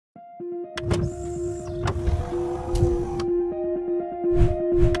Hello,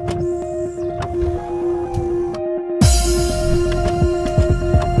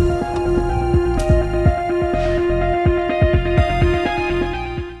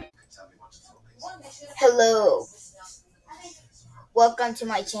 welcome to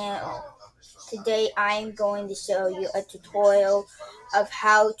my channel. Today I am going to show you a tutorial of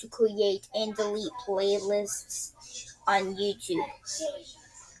how to create and delete playlists on YouTube.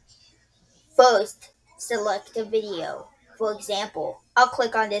 First, select a video. For example, I'll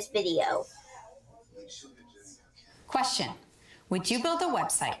click on this video. Question: would you build a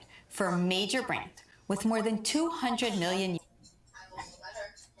website for a major brand with more than 200 million?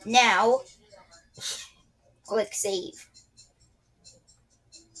 Now, click Save.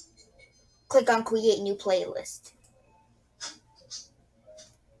 Click on Create New Playlist.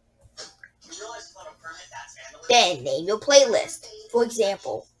 Then name your playlist. For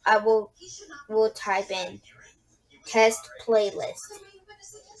example, I will type in test playlist.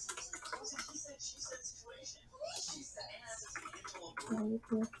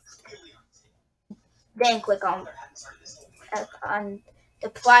 Then click on the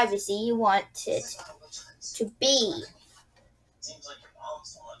privacy you want it to be.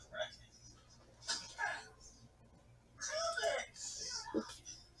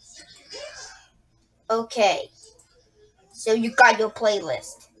 Okay, so you got your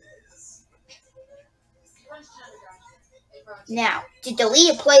playlist. Now, to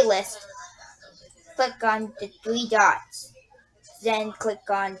delete a playlist, click on the three dots. Then click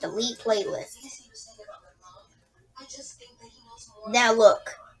on Delete Playlist. Now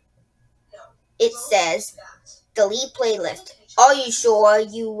look, it says Delete Playlist. Are you sure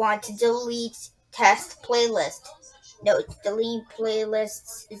you want to delete test playlist? Note, delete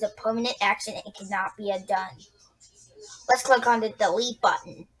playlists is a permanent action and cannot be undone. Let's click on the delete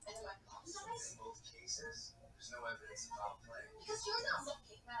button.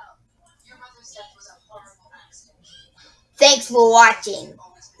 Thanks for watching.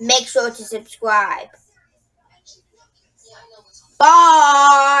 Make sure to subscribe.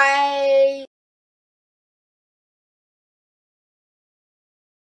 Bye!